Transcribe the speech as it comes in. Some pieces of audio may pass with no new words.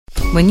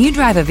When you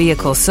drive a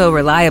vehicle so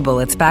reliable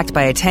it's backed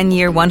by a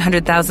 10-year,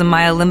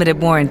 100,000-mile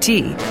limited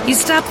warranty, you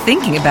stop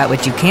thinking about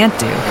what you can't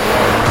do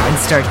and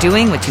start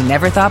doing what you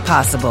never thought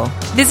possible.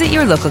 Visit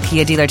your local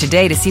Kia dealer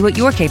today to see what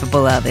you're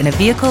capable of in a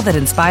vehicle that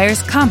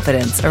inspires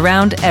confidence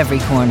around every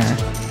corner.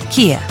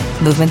 Kia,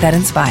 movement that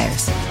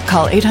inspires.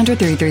 Call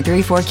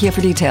 800-333-4KIA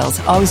for details.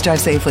 Always drive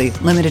safely.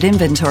 Limited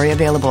inventory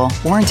available.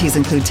 Warranties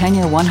include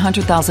 10-year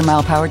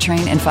 100,000-mile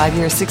powertrain and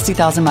 5-year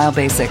 60,000-mile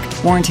basic.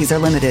 Warranties are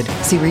limited.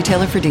 See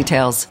retailer for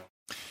details.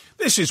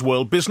 This is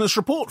World Business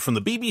Report from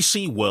the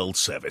BBC World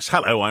Service.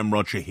 Hello, I'm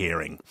Roger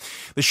Hearing.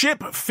 The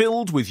ship,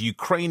 filled with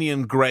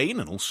Ukrainian grain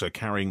and also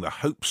carrying the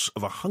hopes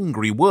of a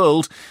hungry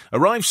world,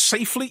 arrives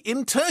safely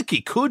in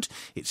Turkey. Could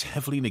its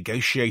heavily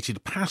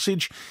negotiated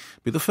passage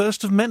be the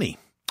first of many?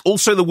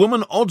 Also, the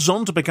woman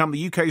odds-on to become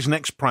the UK's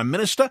next Prime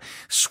Minister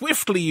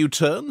swiftly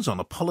U-turns on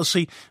a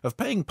policy of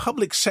paying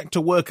public sector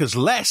workers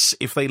less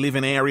if they live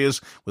in areas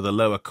with a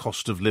lower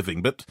cost of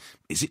living. But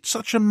is it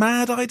such a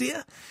mad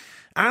idea?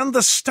 And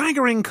the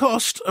staggering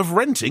cost of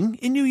renting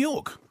in New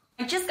York.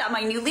 I just got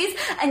my new lease,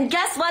 and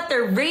guess what?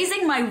 They're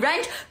raising my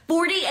rent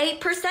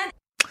 48%.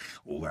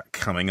 All that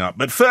coming up.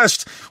 But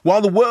first,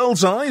 while the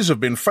world's eyes have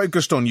been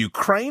focused on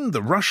Ukraine,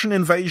 the Russian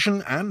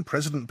invasion, and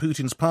President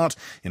Putin's part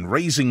in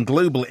raising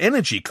global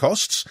energy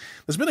costs,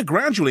 there's been a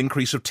gradual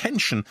increase of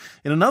tension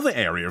in another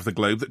area of the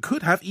globe that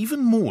could have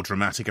even more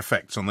dramatic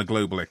effects on the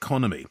global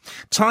economy.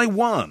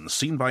 Taiwan,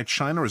 seen by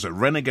China as a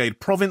renegade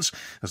province,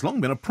 has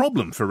long been a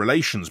problem for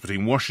relations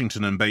between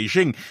Washington and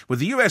Beijing, with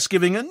the US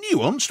giving a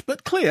nuanced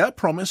but clear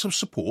promise of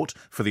support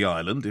for the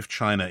island if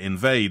China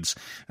invades.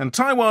 And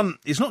Taiwan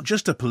is not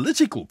just a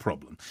political problem.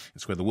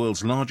 It's where the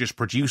world's largest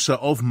producer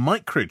of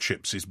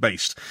microchips is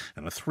based,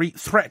 and a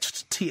threat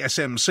to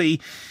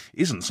TSMC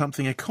isn't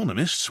something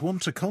economists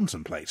want to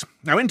contemplate.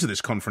 Now, into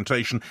this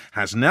confrontation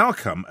has now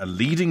come a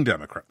leading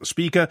Democrat, the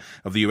Speaker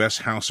of the US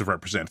House of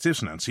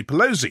Representatives, Nancy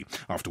Pelosi.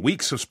 After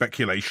weeks of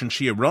speculation,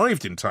 she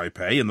arrived in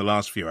Taipei in the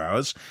last few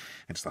hours.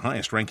 It's the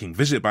highest-ranking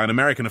visit by an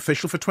American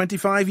official for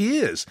 25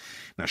 years.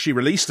 Now, she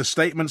released a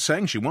statement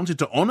saying she wanted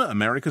to honour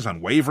America's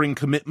unwavering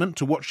commitment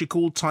to what she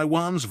called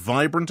Taiwan's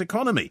vibrant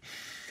economy.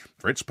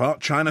 For its part,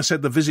 China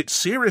said the visit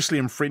seriously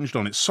infringed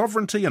on its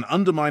sovereignty and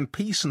undermined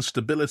peace and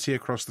stability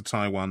across the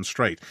Taiwan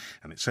Strait.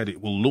 And it said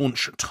it will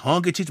launch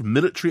targeted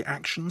military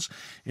actions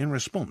in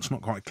response.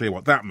 Not quite clear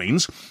what that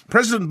means.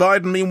 President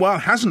Biden, meanwhile,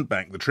 hasn't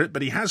banked the trip,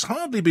 but he has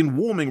hardly been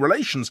warming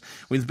relations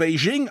with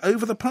Beijing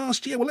over the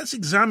past year. Well, let's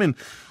examine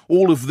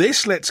all of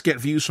this. Let's get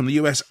views from the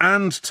US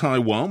and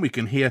Taiwan. We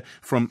can hear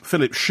from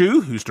Philip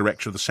Xu, who's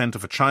director of the Center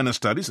for China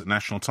Studies at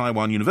National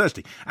Taiwan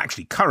University,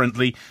 actually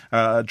currently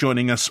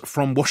joining us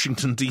from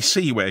Washington, D.C.,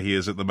 where he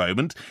is at the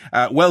moment.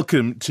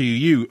 Welcome to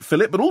you,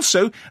 Philip. But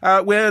also,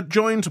 we're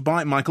joined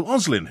by Michael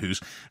Oslin, who's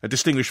a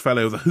distinguished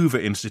fellow of the Hoover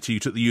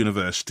Institute at the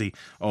University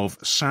of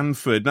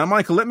Sanford. Now,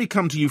 Michael, let me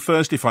come to you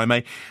first, if I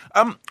may.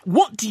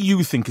 What do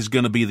you think is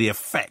going to be the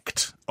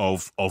effect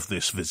of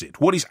this visit?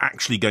 What is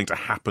actually going to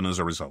happen as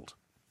a result?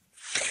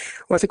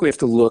 Well, I think we have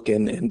to look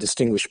and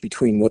distinguish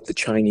between what the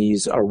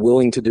Chinese are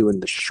willing to do in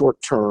the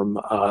short term,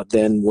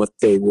 then what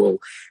they will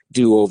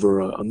do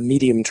over a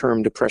medium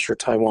term to pressure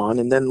Taiwan,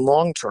 and then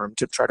long term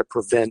to try to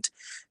prevent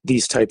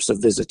these types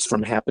of visits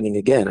from happening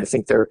again. I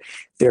think their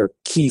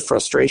key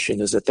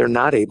frustration is that they're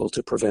not able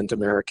to prevent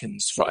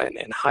Americans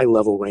and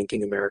high-level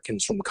ranking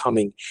Americans from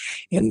coming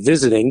and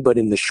visiting. But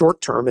in the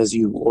short term, as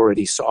you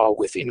already saw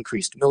with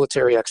increased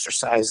military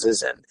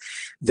exercises and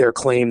their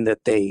claim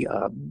that they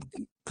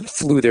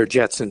flew their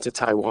jets into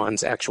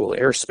Taiwan's actual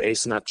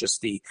airspace, not just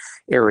the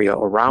area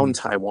around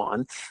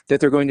Taiwan, that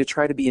they're going to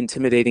try to be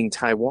intimidating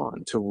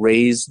Taiwan to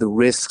raise the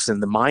risks in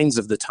the minds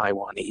of the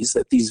Taiwanese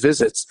that these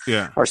visits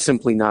are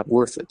simply not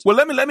worth it. Well,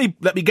 let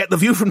me get the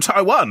view from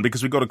Taiwan,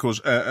 because we've got, of course,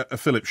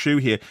 Philip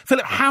Xu here.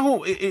 Philip,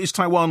 how is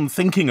Taiwan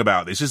thinking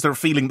about this? Is there a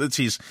feeling that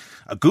it's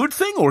a good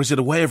thing, or is it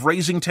a way of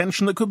raising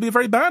tension that could be a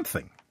very bad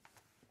thing?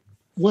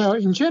 Well,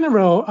 in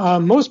general,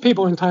 most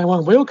people in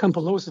Taiwan welcome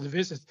Pelosi's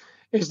visit,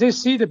 as they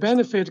see the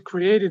benefit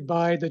created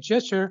by the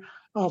gesture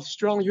of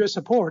strong U.S.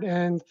 support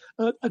and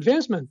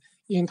advancement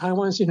in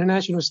Taiwan's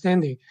international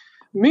standing.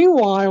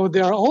 Meanwhile,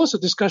 there are also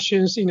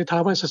discussions in the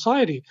Taiwan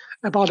society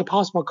about the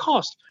possible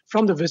cost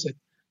from the visit.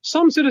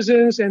 Some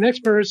citizens and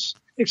experts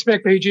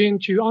expect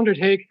Beijing to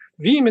undertake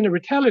vehement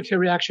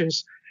retaliatory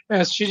actions,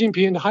 as Xi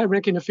Jinping and the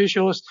high-ranking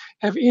officials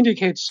have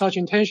indicated such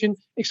intention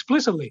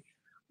explicitly.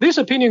 This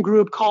opinion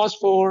group calls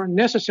for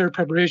necessary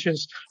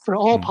preparations for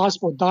all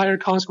possible dire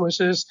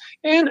consequences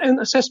and an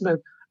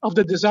assessment of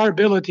the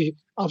desirability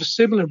of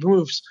similar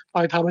moves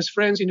by Taiwan's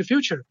friends in the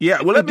future.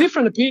 Yeah, well, let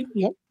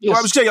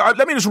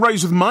me just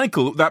raise with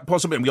Michael that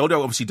possibility. We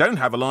obviously don't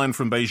have a line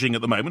from Beijing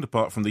at the moment,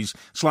 apart from these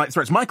slight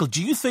threats. Michael,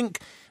 do you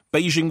think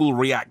Beijing will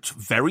react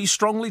very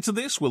strongly to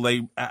this? Will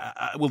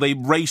they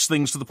race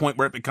things to the point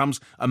where it becomes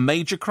a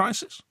major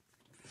crisis?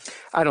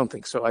 I don't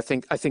think so. I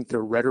think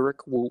their rhetoric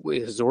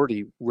has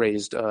already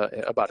raised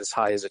about as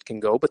high as it can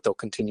go, but they'll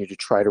continue to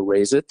try to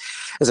raise it.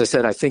 As I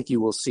said, I think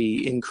you will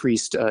see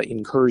increased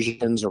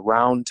incursions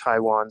around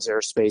Taiwan's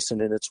airspace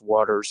and in its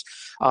waters.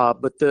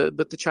 But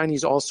the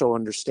Chinese also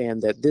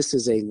understand that this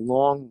is a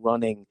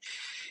long-running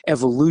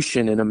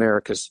evolution in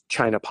America's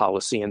China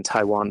policy and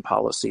Taiwan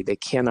policy. They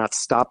cannot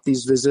stop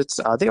these visits.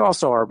 They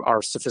also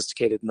are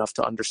sophisticated enough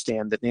to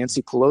understand that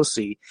Nancy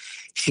Pelosi,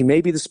 she may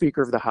be the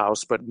Speaker of the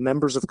House, but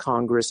members of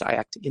Congress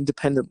act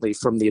independently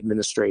from the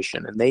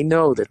administration. And they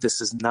know that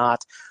this is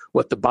not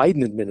what the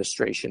Biden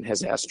administration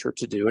has asked her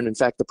to do. And in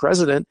fact, the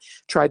president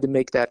tried to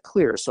make that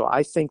clear. So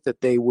I think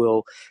that they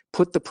will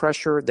put the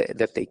pressure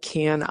that they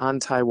can on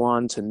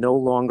Taiwan to no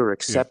longer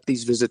accept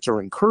these visits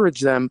or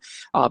encourage them,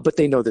 but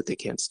they know that they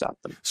can't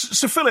stop them.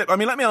 So, Philip, I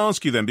mean, let me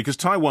ask you then, because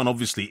Taiwan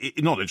obviously,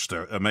 not just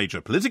a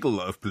major political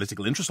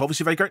interest,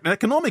 obviously a very great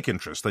economic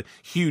interest, the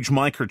huge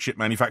microchip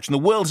manufacturing.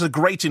 The world has a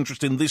great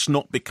interest in this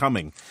not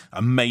becoming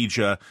a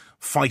major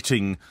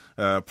fighting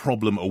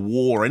problem, a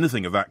war,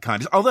 anything of that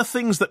kind. Are there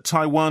things that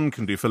Taiwan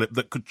can do, Philip,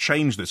 that could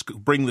change this,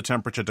 could bring the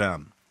temperature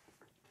down?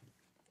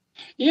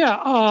 Yeah,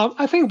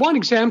 I think one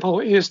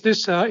example is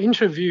this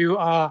interview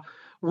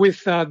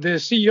with the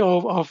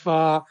CEO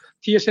of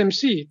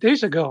TSMC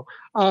days ago,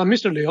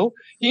 Mr. Liu.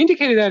 He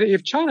indicated that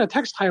if China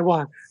attacks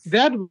Taiwan,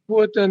 that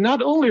would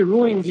not only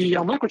ruin the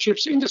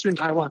microchips industry in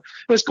Taiwan,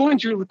 but it's going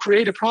to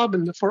create a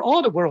problem for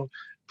all the world,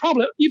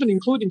 probably even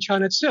including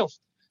China itself.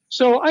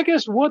 So I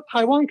guess what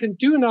Taiwan can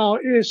do now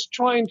is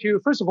trying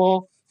to, first of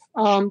all,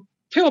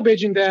 tell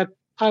Beijing that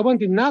Taiwan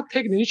did not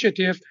take the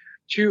initiative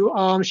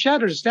to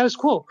shatter the status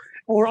quo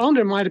or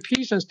undermine the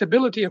peace and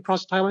stability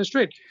across the Taiwan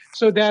Strait,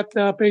 so that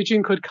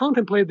Beijing could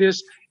contemplate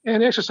this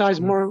and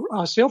exercise more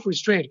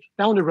self-restraint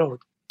down the road.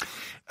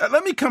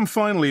 Let me come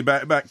finally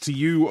back to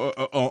you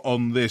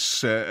on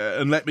this,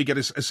 and let me get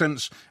a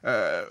sense,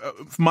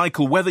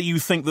 Michael, whether you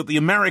think that the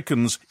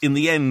Americans, in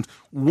the end,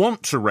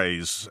 want to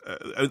raise.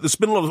 There's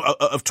been a lot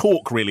of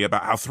talk, really,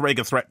 about how big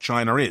a threat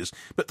China is,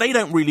 but they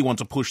don't really want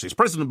to push this.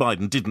 President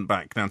Biden didn't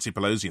back Nancy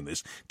Pelosi in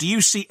this. Do you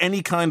see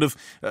any kind of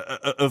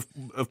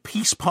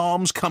peace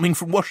palms coming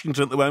from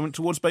Washington at the moment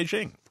towards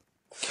Beijing?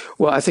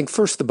 Well, I think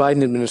first the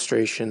Biden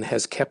administration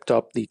has kept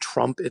up the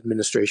Trump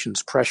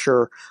administration's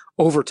pressure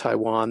over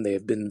Taiwan. They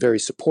have been very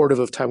supportive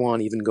of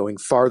Taiwan, even going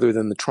farther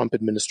than the Trump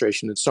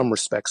administration in some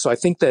respects. So I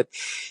think that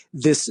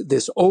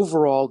this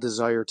overall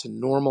desire to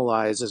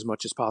normalize as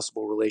much as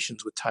possible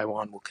relations with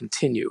Taiwan will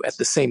continue. At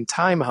the same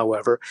time,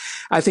 however,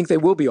 I think they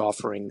will be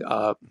offering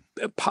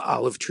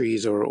olive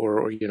trees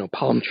or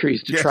palm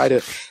trees to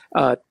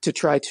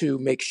try to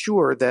make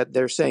sure that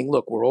they're saying,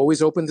 look, we're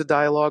always open to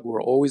dialogue,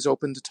 we're always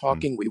open to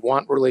talking, we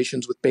want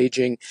relations with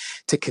Beijing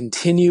to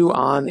continue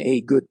on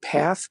a good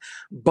path,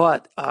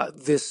 but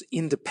this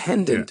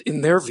independent,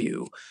 in their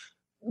view,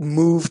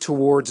 move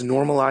towards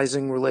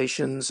normalizing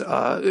relations,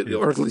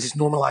 or at least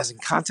normalizing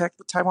contact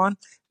with Taiwan,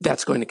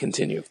 that's going to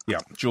continue. Yeah,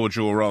 jaw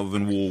rather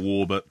than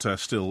war, but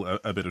still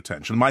a bit of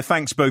tension. My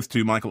thanks both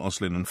to Michael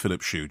Oslin and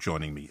Philip Hsu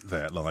joining me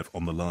there live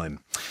on the line.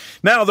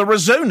 Now, the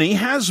Razoni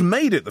has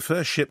made it. The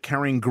first ship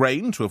carrying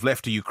grain to have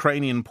left a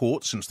Ukrainian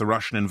port since the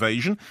Russian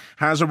invasion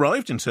has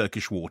arrived in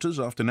Turkish waters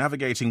after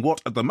navigating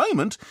what, at the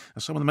moment,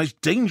 are some of the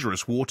most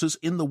dangerous waters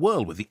in the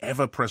world, with the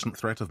ever-present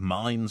threat of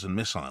mines and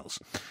missiles.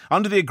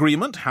 Under the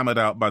agreement hammered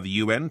out by the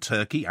UN,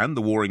 Turkey and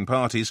the warring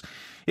parties,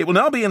 it will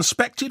now be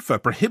inspected for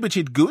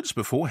prohibited goods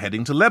before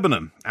heading to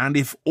Lebanon. And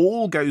if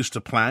all goes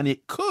to plan,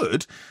 it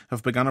could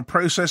have begun a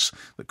process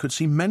that could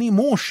see many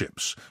more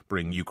ships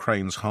bring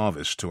Ukraine's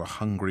harvest to a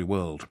hungry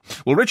world.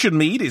 Well, Richard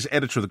Mead is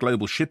editor of the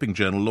global shipping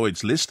journal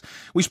Lloyd's List.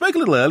 We spoke a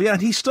little earlier,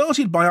 and he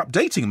started by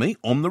updating me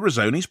on the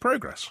Razoni's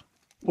progress.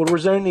 Well,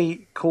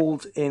 Razoni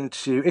called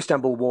into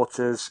Istanbul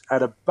waters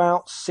at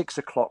about 6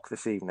 o'clock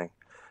this evening.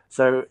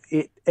 So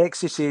it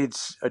exited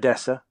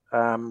Odessa,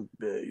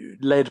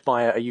 led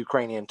by a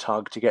Ukrainian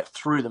tug to get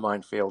through the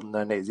minefield, and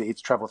then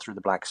it's traveled through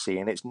the Black Sea,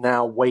 and it's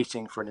now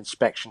waiting for an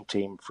inspection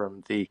team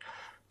from the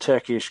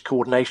Turkish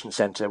Coordination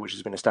Center, which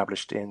has been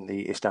established in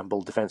the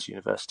Istanbul Defense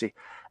University,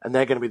 and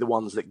they're going to be the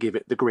ones that give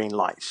it the green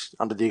lights.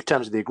 Under the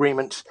terms of the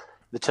agreement,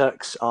 the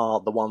Turks are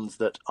the ones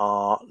that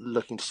are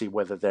looking to see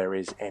whether there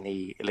is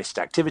any illicit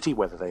activity,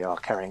 whether they are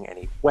carrying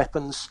any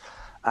weapons.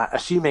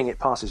 Assuming it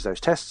passes those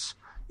tests,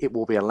 it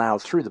will be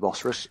allowed through the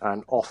Bosphorus,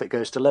 and off it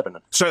goes to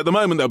Lebanon. So at the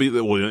moment,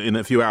 in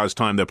a few hours'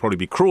 time, they'll probably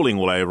be crawling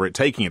all over it,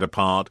 taking it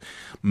apart,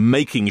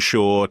 making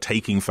sure,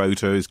 taking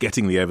photos,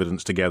 getting the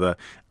evidence together,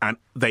 and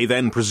they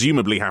then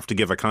presumably have to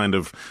give a kind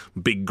of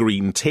big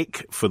green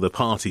tick for the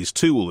parties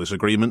to all this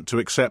agreement to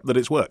accept that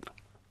it's worked.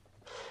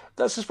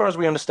 That's as far as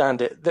we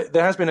understand it.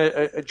 There has been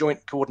a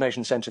joint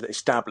coordination centre that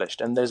established,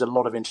 and there's a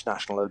lot of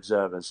international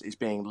observers. It's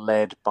being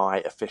led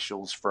by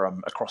officials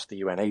from across the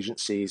UN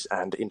agencies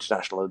and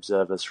international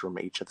observers from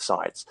each of the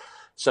sides.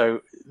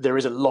 So there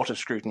is a lot of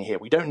scrutiny here.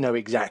 We don't know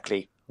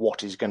exactly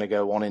what is going to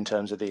go on in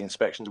terms of the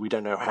inspections. We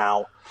don't know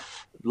how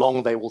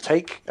long they will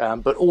take,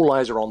 but all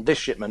eyes are on this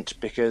shipment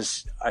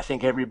because I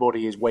think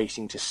everybody is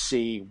waiting to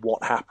see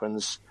what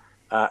happens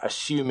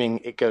assuming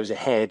it goes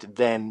ahead,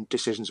 then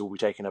decisions will be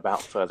taken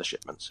about further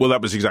shipments. Well,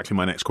 that was exactly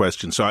my next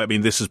question. So, I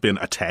mean, this has been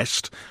a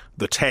test.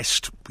 The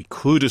test, we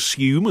could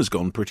assume, has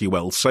gone pretty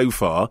well so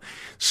far.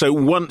 So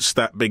once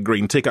that big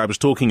green tick I was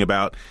talking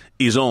about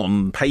is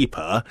on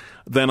paper,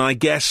 then I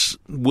guess,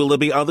 will there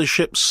be other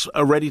ships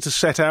ready to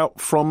set out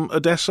from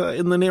Odessa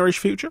in the nearish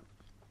future?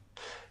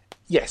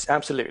 Yes,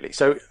 absolutely.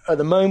 So at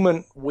the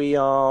moment, we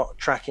are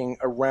tracking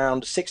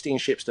around 16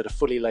 ships that are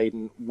fully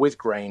laden with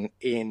grain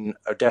in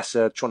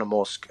Odessa,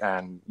 Chornomorsk,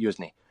 and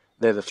Yuzhny.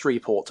 They're the 3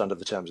 ports under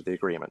the terms of the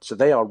agreement. So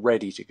they are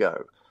ready to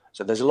go.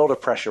 So there's a lot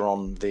of pressure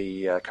on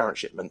the current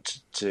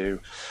shipment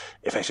to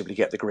effectively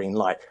get the green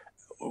light.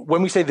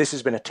 When we say this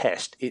has been a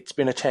test, it's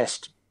been a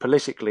test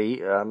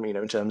politically,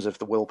 in terms of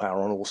the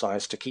willpower on all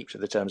sides to keep to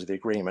the terms of the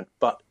agreement,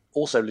 but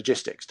also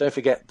logistics. Don't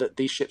forget that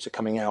these ships are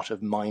coming out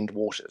of mined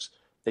waters.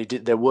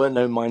 There were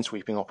no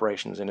minesweeping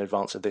operations in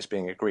advance of this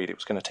being agreed. It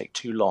was going to take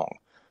too long.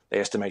 They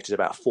estimated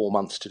about 4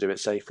 months to do it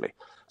safely.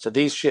 So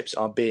these ships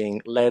are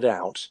being led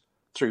out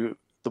through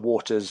the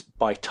waters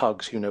by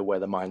tugs who know where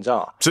the mines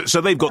are.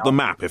 So they've got the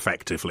map,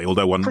 effectively,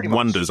 although one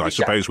wonders, I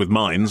suppose, with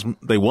mines,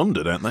 they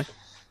wander, don't they?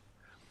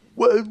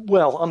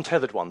 Well,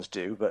 untethered ones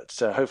do, but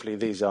hopefully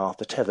these are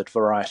the tethered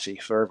variety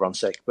for everyone's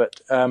sake. But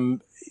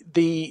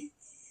the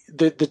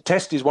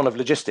test is one of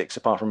logistics,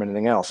 apart from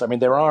anything else. I mean,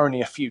 there are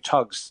only a few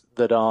tugs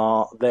that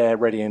are there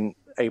ready and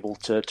able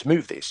to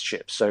move these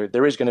ships. So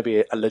there is going to be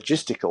a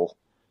logistical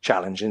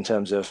challenge in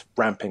terms of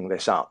ramping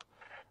this up.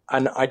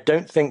 And I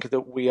don't think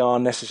that we are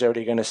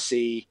necessarily going to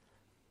see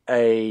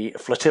a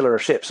flotilla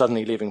of ships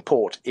suddenly leaving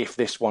port if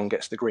this one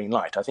gets the green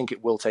light. I think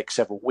it will take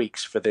several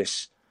weeks for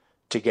this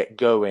to get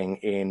going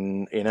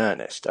in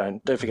earnest.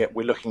 And don't forget,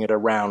 we're looking at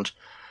around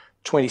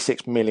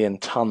 26 million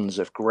tons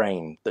of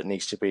grain that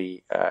needs to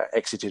be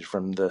exited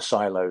from the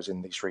silos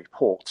in these 3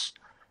 ports.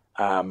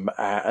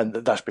 And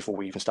that's before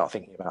we even start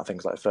thinking about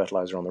things like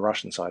fertilizer on the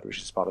Russian side, which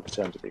is part of the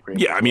terms of the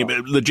agreement. Yeah, I mean,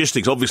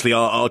 logistics obviously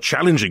are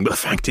challenging, but the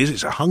fact is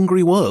it's a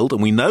hungry world,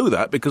 and we know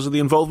that because of the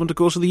involvement, of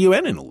course, of the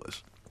UN in all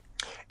this.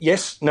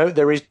 Yes, no,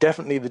 there is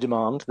definitely the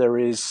demand. There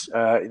is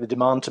the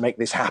demand to make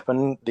this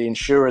happen. The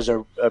insurers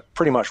are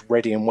pretty much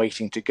ready and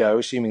waiting to go.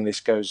 Assuming this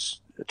goes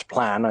to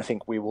plan, I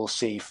think we will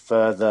see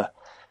further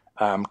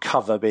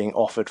cover being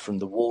offered from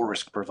the wall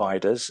risk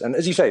providers. And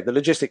as you say, the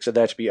logistics are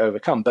there to be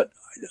overcome, but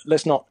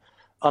let's not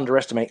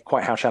underestimate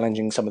quite how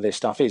challenging some of this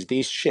stuff is.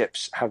 These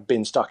ships have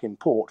been stuck in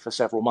port for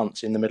several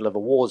months in the middle of a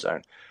war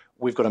zone.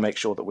 We've got to make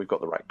sure that we've got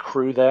the right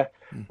crew there.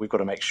 We've got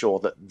to make sure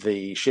that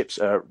the ships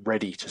are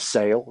ready to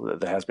sail,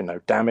 that there has been no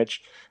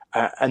damage.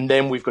 And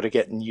then we've got to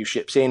get new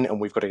ships in, and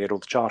we've got to get all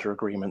the charter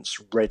agreements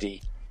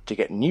ready to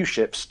get new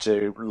ships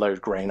to load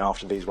grain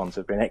after these ones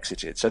have been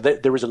exited. So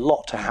there is a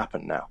lot to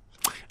happen now.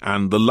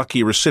 And the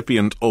lucky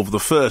recipient of the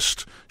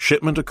first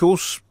shipment, of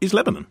course, is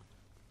Lebanon.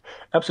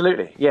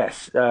 Absolutely,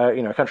 yes.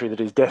 A country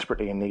that is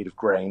desperately in need of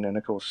grain. And,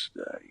 of course,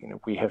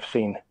 we have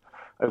seen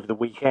over the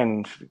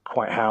weekend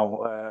quite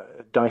how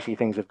dicey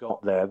things have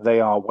got there. They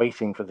are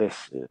waiting for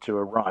this to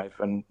arrive.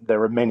 And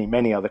there are many,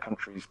 many other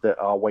countries that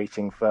are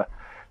waiting for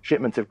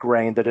shipments of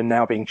grain that are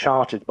now being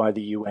chartered by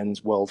the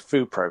UN's World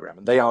Food Programme.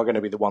 And they are going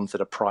to be the ones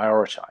that are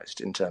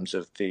prioritised in terms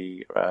of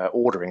the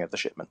ordering of the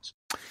shipments.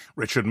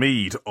 Richard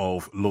Mead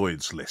of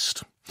Lloyd's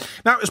List.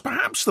 Now, as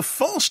perhaps the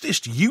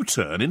fastest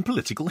U-turn in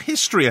political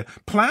history, a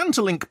plan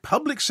to link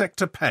public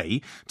sector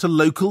pay to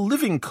local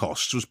living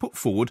costs was put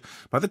forward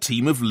by the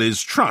team of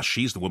Liz Truss.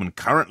 She's the woman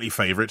currently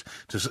favourite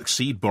to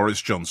succeed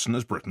Boris Johnson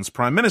as Britain's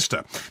Prime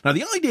Minister. Now,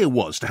 the idea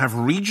was to have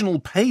regional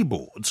pay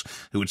boards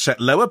who would set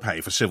lower pay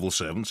for civil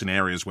servants in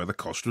areas where the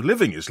cost of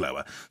living is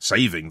lower,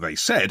 saving, they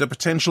said, a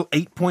potential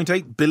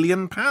 £8.8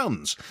 billion.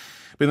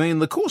 But in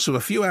the course of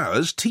a few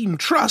hours, Team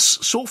Truss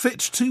saw fit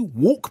to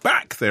walk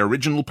back their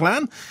original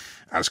plan,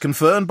 as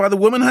confirmed by the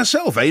woman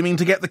herself, aiming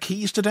to get the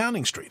keys to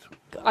Downing Street.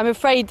 I'm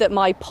afraid that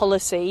my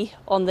policy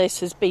on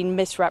this has been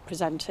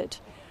misrepresented.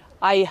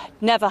 I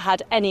never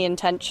had any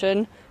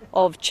intention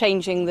of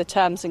changing the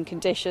terms and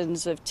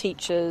conditions of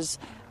teachers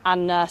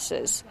and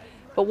nurses.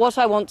 But what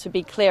I want to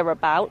be clear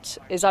about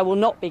is I will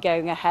not be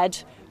going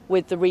ahead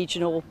with the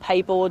regional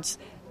pay boards.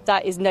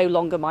 That is no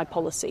longer my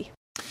policy.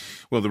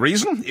 Well, the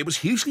reason? It was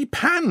hugely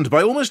panned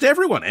by almost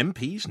everyone,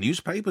 MPs,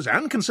 newspapers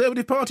and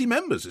Conservative Party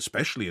members,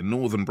 especially in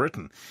northern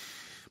Britain.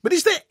 But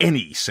is there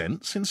any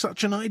sense in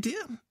such an idea?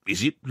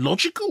 Is it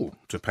logical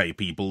to pay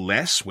people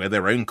less where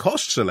their own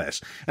costs are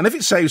less? And if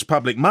it saves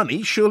public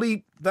money,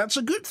 surely that's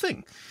a good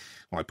thing.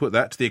 Well, I put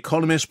that to the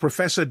economist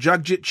Professor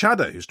Jagjit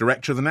Chadha, who's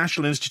director of the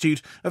National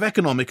Institute of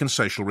Economic and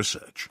Social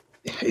Research.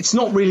 It's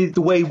not really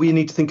the way we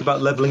need to think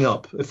about levelling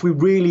up. If we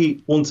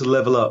really want to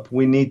level up,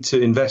 we need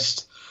to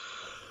invest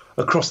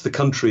across the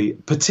country,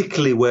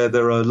 particularly where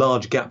there are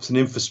large gaps in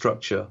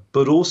infrastructure,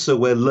 but also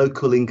where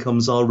local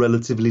incomes are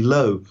relatively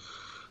low.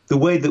 The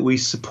way that we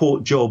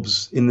support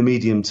jobs in the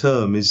medium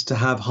term is to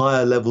have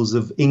higher levels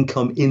of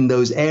income in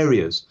those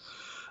areas.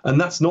 And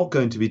that's not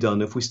going to be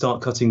done if we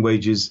start cutting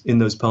wages in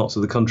those parts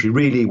of the country.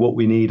 Really, what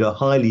we need are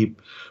highly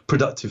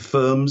productive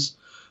firms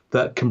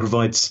that can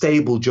provide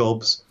stable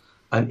jobs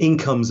and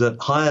incomes at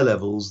higher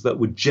levels that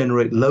would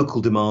generate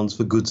local demands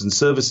for goods and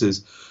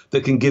services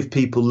that can give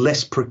people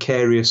less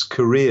precarious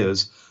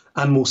careers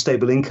and more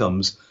stable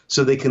incomes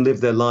so they can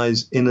live their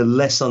lives in a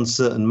less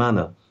uncertain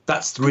manner.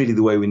 That's really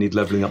the way we need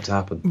levelling up to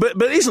happen.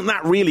 But isn't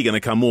that really going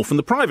to come more from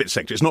the private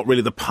sector? It's not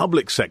really the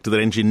public sector that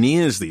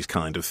engineers these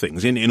kind of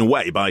things in a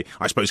way by,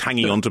 I suppose,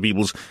 hanging on to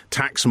people's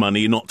tax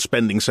money, not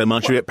spending so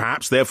much of it,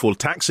 perhaps therefore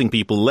taxing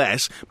people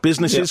less.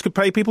 Businesses could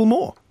pay people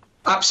more.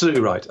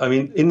 Absolutely right. I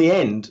mean, in the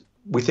end,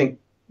 we think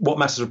what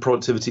matters for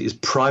productivity is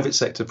private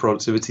sector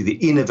productivity,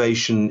 the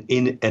innovation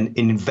and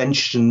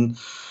invention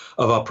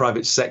of our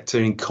private sector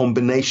in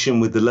combination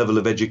with the level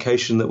of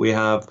education that we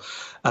have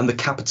and the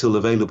capital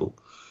available.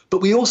 But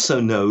we also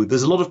know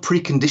there's a lot of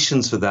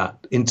preconditions for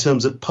that in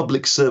terms of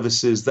public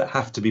services that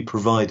have to be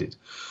provided.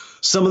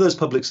 Some of those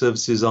public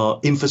services are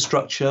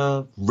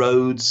infrastructure,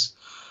 roads.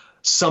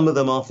 Some of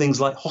them are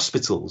things like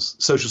hospitals,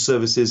 social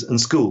services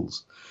and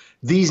schools.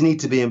 These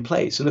need to be in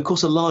place. And of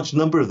course, a large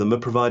number of them are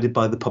provided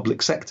by the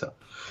public sector.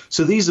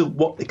 So these are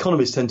what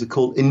economists tend to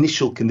call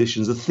initial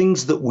conditions, the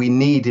things that we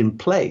need in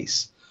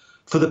place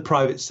for the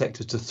private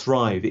sector to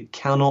thrive. It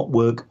cannot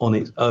work on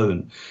its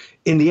own.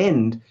 In the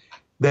end,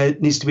 there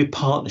needs to be a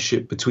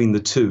partnership between the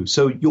two.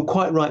 So you're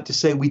quite right to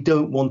say we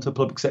don't want a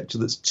public sector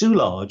that's too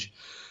large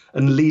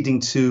and leading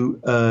to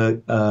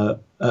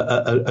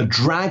a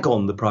drag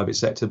on the private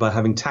sector by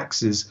having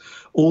taxes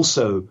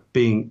also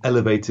being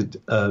elevated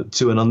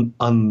to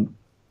an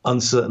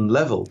uncertain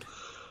level.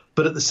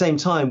 But at the same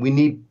time, we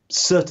need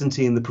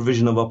certainty in the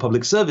provision of our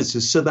public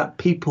services so that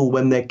people,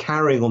 when they're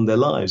carrying on their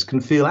lives, can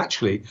feel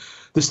actually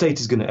the state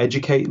is going to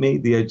educate me,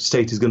 the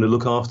state is going to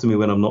look after me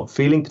when I'm not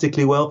feeling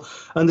particularly well,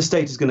 and the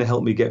state is going to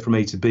help me get from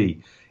A to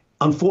B.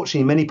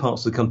 Unfortunately, in many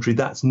parts of the country,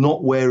 that's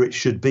not where it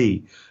should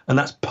be. And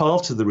that's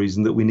part of the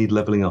reason that we need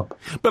levelling up.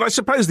 But I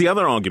suppose the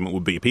other argument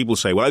would be people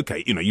say, well,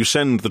 OK, you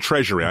send the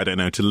Treasury, I don't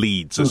know, to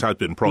Leeds, as has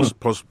been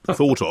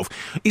thought of.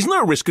 Isn't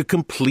there a risk of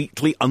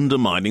completely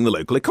undermining the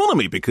local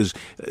economy? Because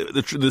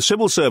the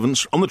civil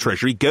servants on the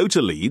Treasury go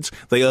to Leeds,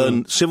 they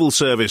earn civil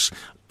service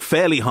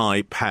fairly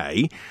high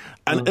pay,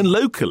 and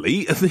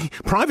locally, the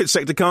private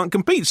sector can't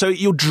compete. So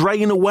you'll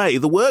drain away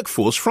the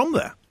workforce from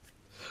there.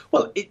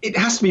 Well, it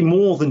has to be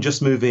more than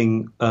just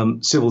moving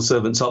civil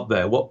servants up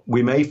there. What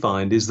we may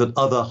find is that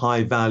other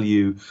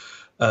high-value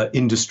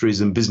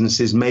industries and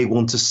businesses may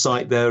want to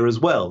site there as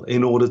well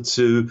in order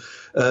to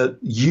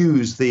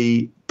use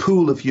the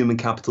pool of human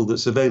capital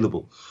that's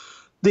available.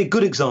 The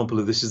good example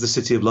of this is the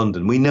City of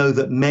London. We know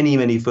that many,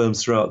 many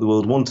firms throughout the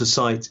world want to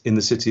site in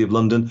the City of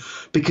London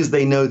because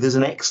they know there's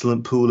an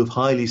excellent pool of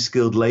highly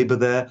skilled labour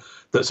there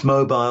that's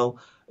mobile,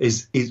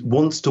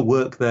 wants to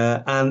work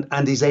there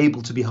and is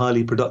able to be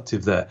highly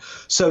productive there.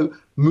 So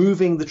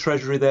moving the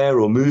Treasury there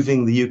or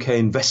moving the UK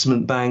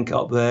Investment Bank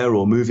up there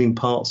or moving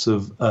parts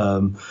of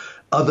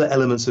other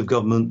elements of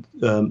government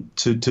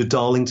to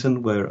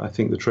Darlington, where I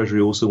think the Treasury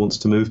also wants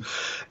to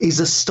move, is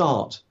a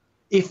start.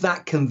 If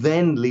that can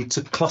then lead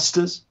to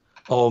clusters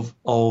of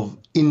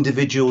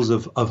individuals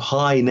of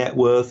high net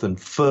worth and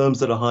firms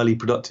that are highly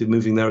productive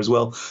moving there as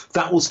well,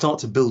 that will start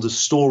to build a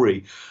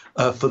story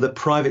for the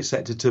private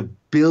sector to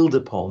build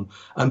upon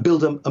and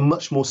build a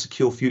much more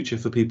secure future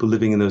for people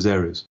living in those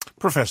areas.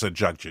 Professor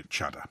Jagjit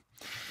Chadha.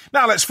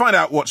 Now let's find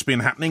out what's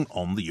been happening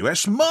on the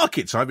US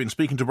markets. I've been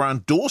speaking to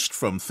Brian Dorst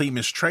from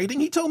Themis Trading.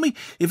 He told me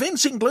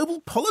events in global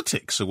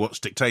politics are what's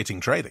dictating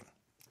trading.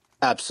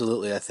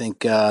 Absolutely. I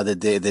think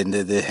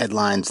the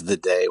headlines of the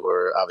day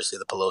were obviously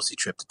the Pelosi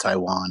trip to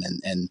Taiwan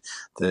and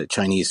the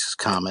Chinese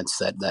comments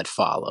that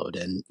followed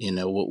and,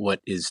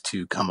 what is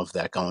to come of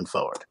that going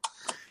forward.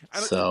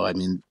 So, I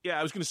mean... Yeah,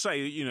 I was going to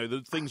say,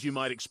 the things you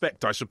might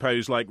expect, I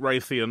suppose, like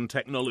Raytheon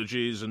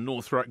Technologies and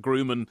Northrop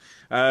Grumman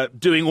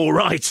doing all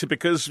right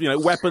because,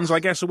 weapons, I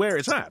guess, are where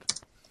it's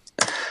at.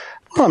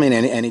 Well, I mean,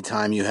 any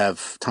time you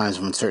have times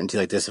of uncertainty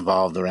like this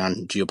involved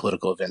around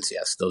geopolitical events,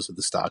 yes, those are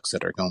the stocks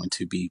that are going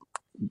to be,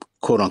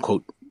 quote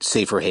unquote,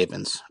 safer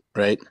havens,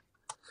 right?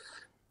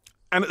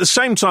 And at the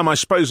same time, I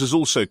suppose there's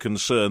also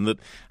concern that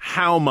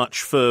how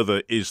much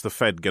further is the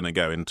Fed going to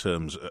go in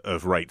terms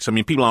of rates? I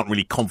mean, people aren't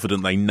really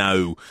confident they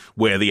know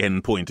where the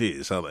end point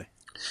is, are they?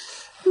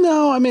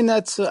 No, I mean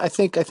that's. I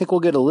think we'll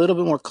get a little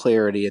bit more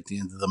clarity at the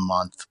end of the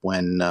month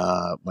when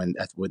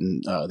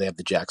they have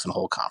the Jackson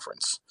Hole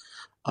conference,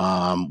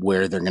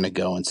 where they're going to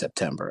go in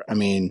September. I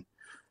mean,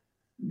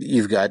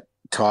 you've got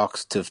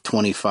talks to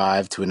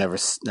 25 to another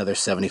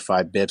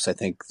 75 bips. I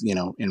think,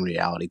 in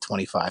reality,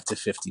 25 to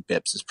 50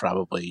 bips is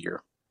probably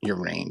your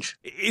range.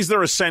 Is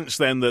there a sense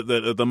then that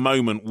at the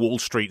moment Wall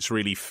Street's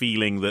really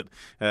feeling that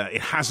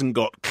it hasn't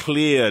got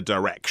clear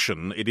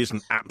direction? It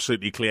isn't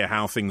absolutely clear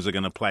how things are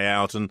going to play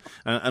out,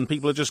 and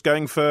people are just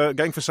going for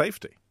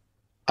safety?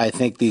 I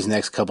think these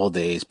next couple of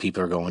days,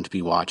 people are going to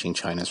be watching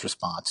China's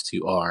response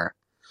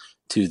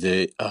to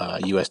the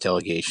U.S.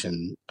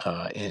 delegation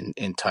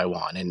in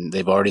Taiwan. And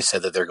they've already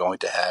said that they're going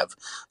to have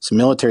some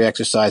military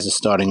exercises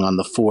starting on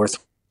the 4th,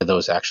 are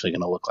those actually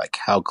going to look like?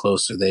 How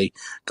close are they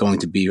going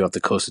to be off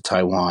the coast of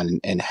Taiwan,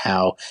 and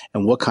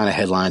what kind of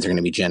headlines are going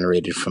to be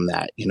generated from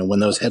that? When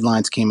those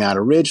headlines came out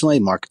originally,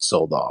 market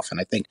sold off. And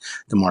I think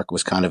the market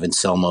was kind of in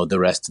sell mode the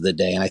rest of the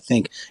day. And I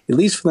think at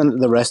least for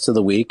the rest of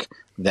the week,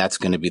 that's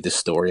going to be the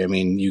story. I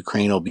mean,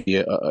 Ukraine will be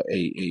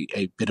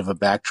a bit of a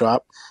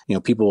backdrop.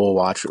 People will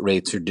watch what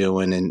rates are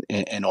doing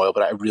and oil,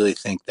 but I really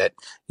think that,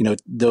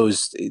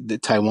 the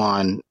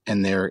Taiwan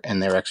and their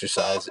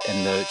exercise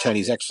and the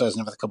Chinese exercise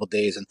in a couple of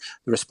days and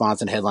the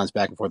response and headlines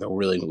back and forth are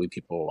really going to be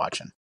people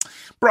watching.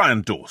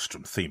 Brian Dorst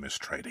from Themis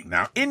Trading.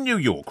 Now, in New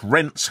York,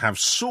 rents have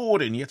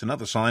soared in yet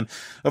another sign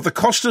of the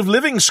cost of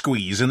living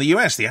squeeze in the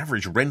US. The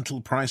average rental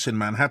price in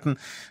Manhattan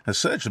has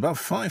surged above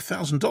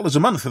 $5,000 a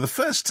month for the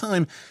first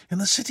time in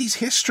the city's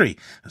history,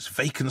 as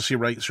vacancy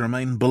rates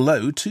remain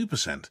below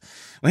 2%.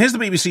 Well, here's the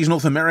BBC's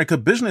North America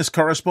business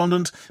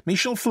correspondent,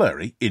 Michelle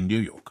Fleury, in New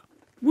York.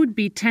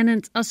 Would-be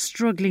tenants are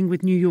struggling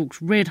with New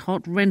York's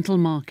red-hot rental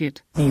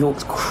market. New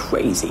York's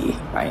crazy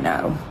right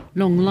now.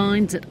 Long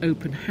lines at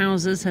open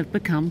houses have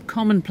become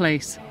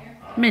commonplace,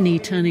 many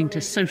turning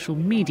to social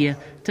media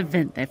to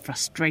vent their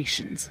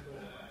frustrations.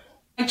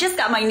 I just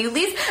got my new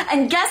lease,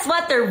 and guess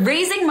what? They're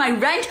raising my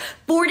rent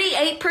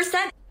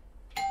 48%.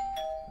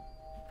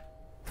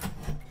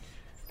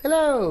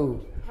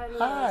 Hello.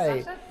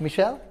 Hi. Sasha?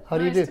 Michelle, how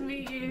do you do? Nice to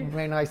meet you.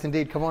 Very nice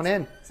indeed. Come on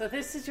in. So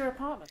this is your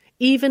apartment?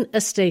 Even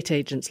estate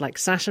agents like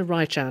Sasha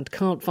Reichand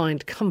can't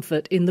find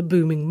comfort in the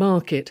booming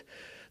market.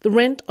 The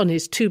rent on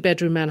his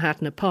two-bedroom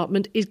Manhattan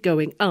apartment is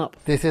going up.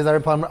 This is our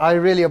apartment. I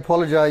really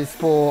apologize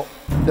for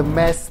the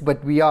mess,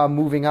 but we are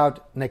moving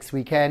out next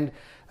weekend.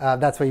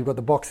 That's where you've got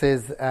the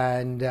boxes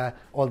and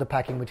all the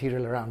packing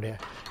material around here.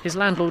 His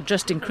landlord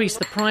just increased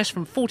the price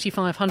from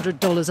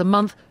 $4,500 a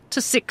month to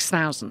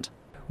 $6,000.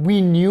 We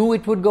knew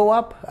it would go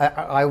up.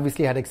 I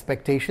obviously had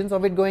expectations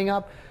of it going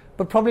up,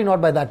 but probably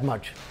not by that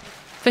much.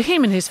 For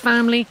him and his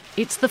family,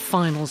 it's the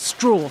final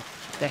straw.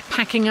 They're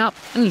packing up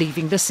and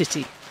leaving the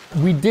city.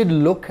 We did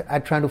look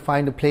at trying to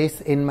find a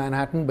place in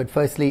Manhattan, but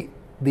firstly,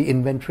 the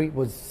inventory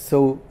was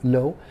so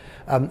low.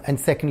 And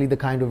secondly, the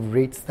kind of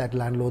rates that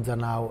landlords are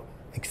now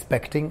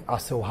expecting are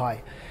so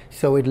high.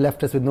 So it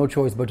left us with no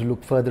choice but to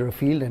look further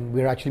afield, and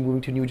we're actually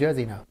moving to New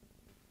Jersey now.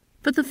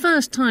 For the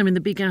first time in the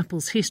Big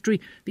Apple's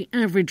history, the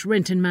average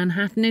rent in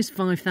Manhattan is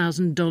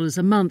 $5,000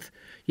 a month,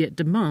 yet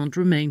demand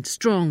remains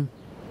strong.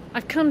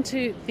 I've come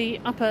to the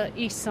Upper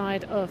East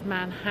Side of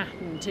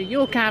Manhattan, to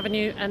York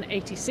Avenue and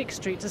 86th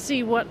Street, to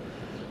see what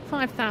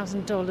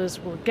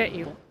 $5,000 will get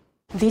you.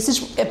 This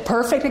is a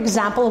perfect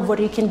example of what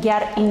you can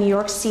get in New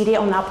York City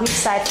on the Upper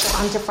East Side for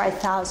under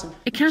 $5,000.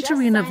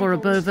 Ekaterina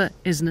Vorobova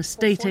is an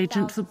estate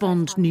agent for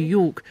Bond, New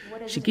York.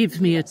 She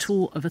gives me a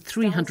tour of a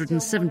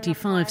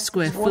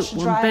 375-square-foot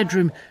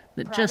one-bedroom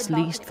that just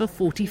leased for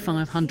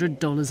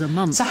 $4,500 a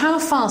month. So how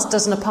fast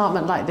does an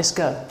apartment like this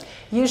go?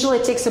 Usually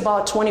it takes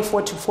about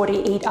 24 to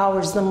 48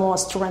 hours the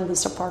most to rent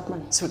this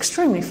apartment. So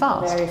extremely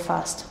fast. Very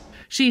fast.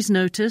 She's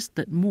noticed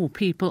that more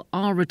people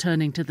are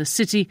returning to the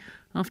city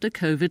after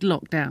COVID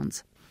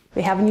lockdowns.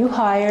 We have new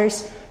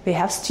hires, we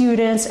have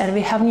students, and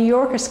we have New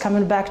Yorkers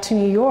coming back to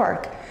New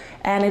York.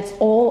 And it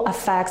all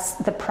affects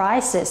the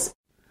prices.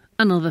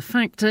 Another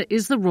factor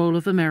is the role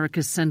of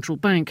America's central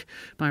bank.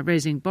 By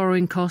raising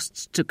borrowing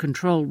costs to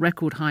control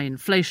record-high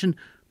inflation,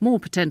 more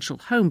potential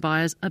home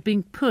buyers are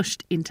being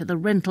pushed into the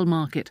rental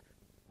market.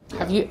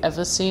 Have you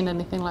ever seen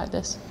anything like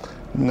this?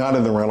 Not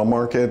in the rental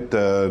market.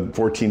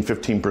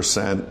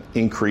 14-15%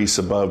 increase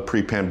above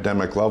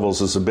pre-pandemic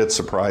levels is a bit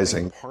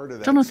surprising.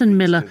 Jonathan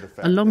Miller,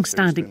 a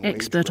long-standing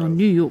expert on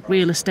New York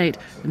real estate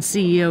and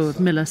CEO of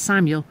Miller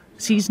Samuel,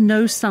 sees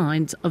no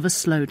signs of a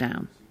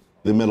slowdown.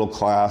 The middle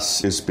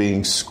class is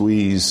being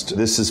squeezed.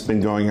 This has been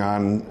going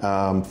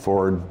on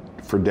for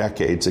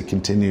decades. It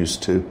continues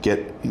to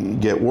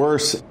get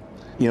worse.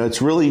 You know,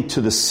 it's really to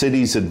the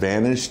city's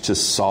advantage to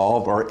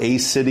solve, or a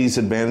city's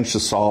advantage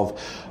to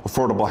solve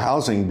affordable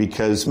housing,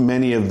 because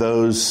many of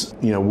those,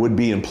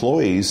 would-be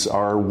employees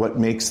are what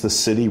makes the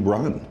city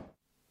run.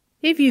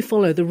 If you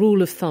follow the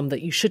rule of thumb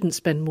that you shouldn't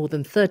spend more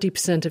than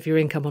 30% of your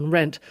income on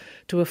rent,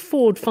 to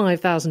afford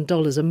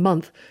 $5,000 a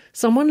month,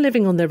 someone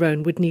living on their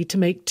own would need to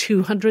make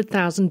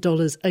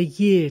 $200,000 a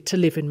year to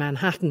live in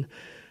Manhattan.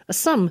 A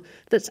sum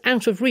that's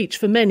out of reach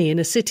for many in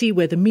a city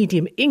where the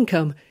median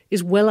income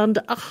is well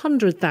under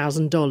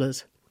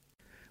 $100,000.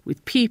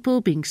 With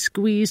people being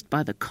squeezed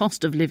by the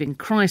cost of living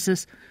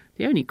crisis,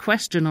 the only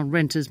question on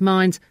renters'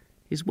 minds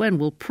is when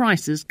will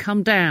prices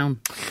come down?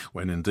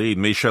 When indeed.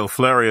 Michelle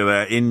Fleury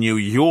there in New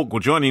York. Well,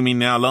 joining me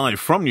now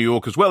live from New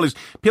York as well is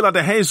Pilar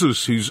de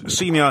Jesus, who's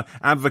Senior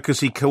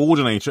Advocacy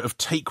Coordinator of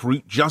Take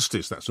Root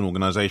Justice. That's an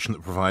organisation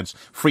that provides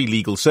free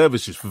legal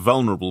services for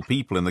vulnerable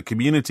people in the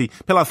community.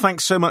 Pilar,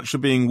 thanks so much for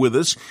being with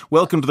us.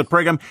 Welcome to the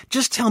programme.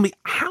 Just tell me,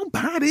 how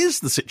bad is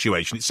the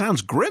situation? It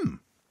sounds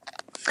grim.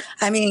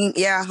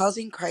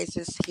 Housing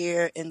crisis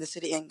here in the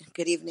city, and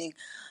good evening.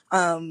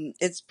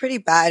 It's pretty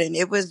bad, and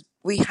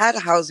we had a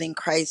housing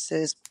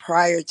crisis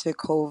prior to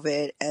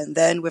COVID, and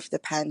then with the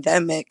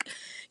pandemic,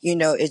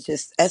 it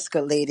just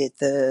escalated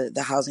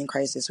the housing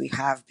crisis we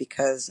have,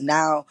 because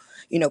now,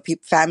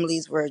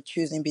 families were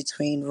choosing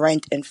between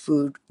rent and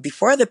food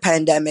before the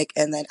pandemic,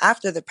 and then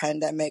after the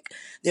pandemic,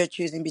 they're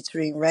choosing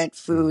between rent,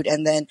 food,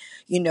 and then,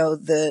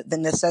 the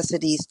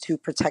necessities to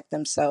protect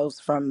themselves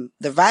from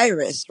the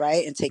virus,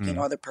 right? And taking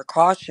all the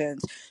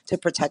precautions to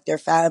protect their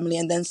family.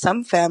 And then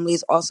some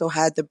families also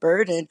had the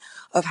burden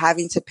of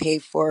having to pay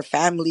for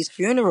families'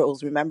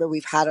 funerals. Remember,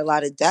 we've had a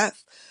lot of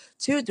death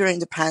too during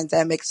the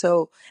pandemic.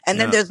 So, and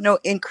then there's no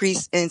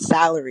increase in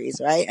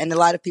salaries, right? And a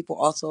lot of people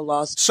also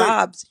lost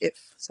jobs.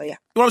 Yeah.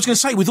 Well, I was going to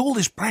say, with all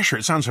this pressure,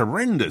 it sounds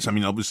horrendous. I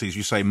mean, obviously, as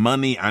you say,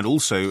 money and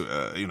also,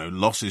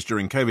 losses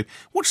during COVID.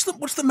 What's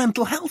the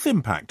mental health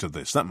impact of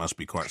this? That must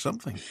be quite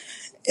something.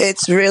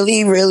 It's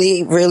really,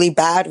 really, really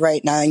bad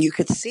right now. And you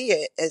could see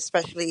it,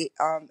 especially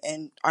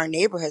in our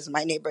neighborhoods.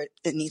 My neighborhood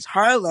in East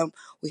Harlem,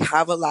 we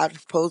have a lot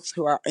of folks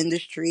who are in the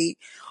street,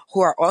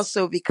 who are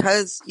also,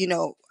 because,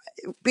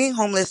 being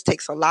homeless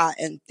takes a lot,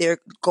 and they're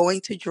going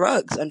to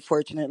drugs,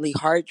 unfortunately,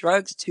 hard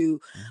drugs to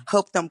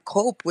help them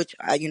cope, which,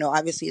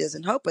 obviously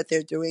doesn't help, but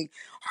they're doing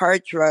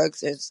hard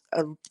drugs. There's,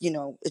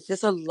 it's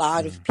just a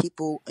lot of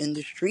people in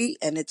the street,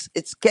 and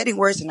it's getting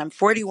worse. And I'm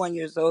 41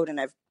 years old,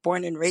 and I've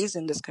born and raised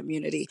in this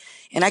community,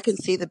 and I can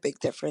see the big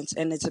difference,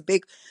 and it's a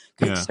big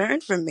concern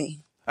for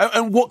me.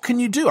 And what can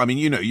you do? I mean,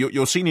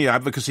 you're senior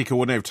advocacy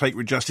coordinator of Take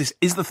Root Justice.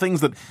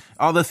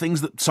 Are there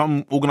things that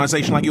some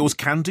organisation like yours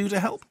can do to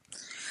help?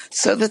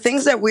 So the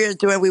things that we're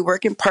doing, we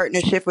work in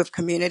partnership with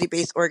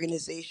community-based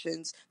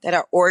organizations that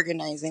are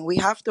organizing. We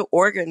have to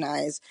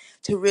organize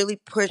to really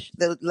push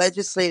the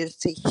legislators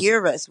to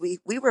hear us. We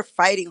were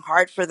fighting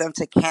hard for them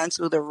to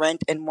cancel the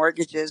rent and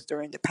mortgages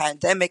during the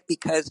pandemic,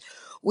 because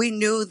we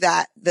knew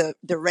that the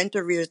rent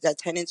arrears that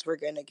tenants were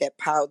going to get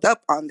piled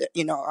up on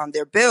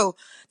their bill,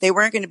 they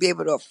weren't going to be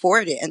able to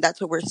afford it. And that's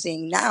what we're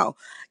seeing now.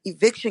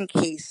 Eviction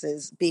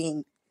cases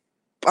being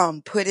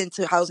put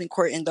into housing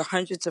court in the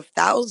hundreds of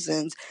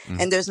thousands,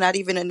 and there's not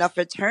even enough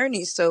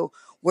attorneys. So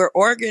we're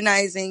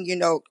organizing,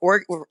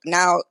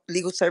 now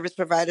legal service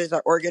providers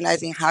are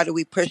organizing. How do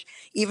we push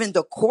even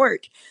the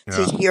court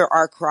to hear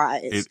our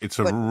cries? It's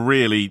a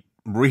really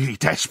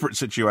desperate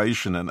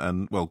situation,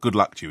 and well, good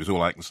luck to you is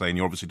all I can say, and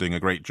you're obviously doing a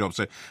great job.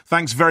 So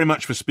thanks very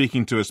much for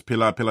speaking to us,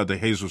 Pilar de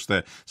Jesus,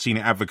 the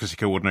Senior Advocacy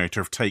Coordinator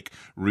of Take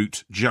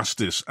Root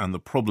Justice. And the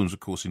problems,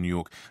 of course, in New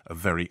York are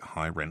very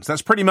high rents.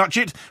 That's pretty much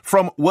it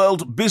from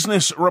World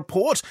Business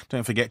Report.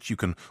 Don't forget, you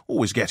can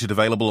always get it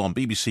available on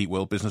BBC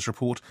World Business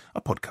Report,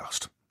 a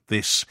podcast.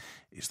 This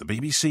is the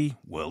BBC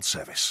World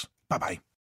Service. Bye-bye.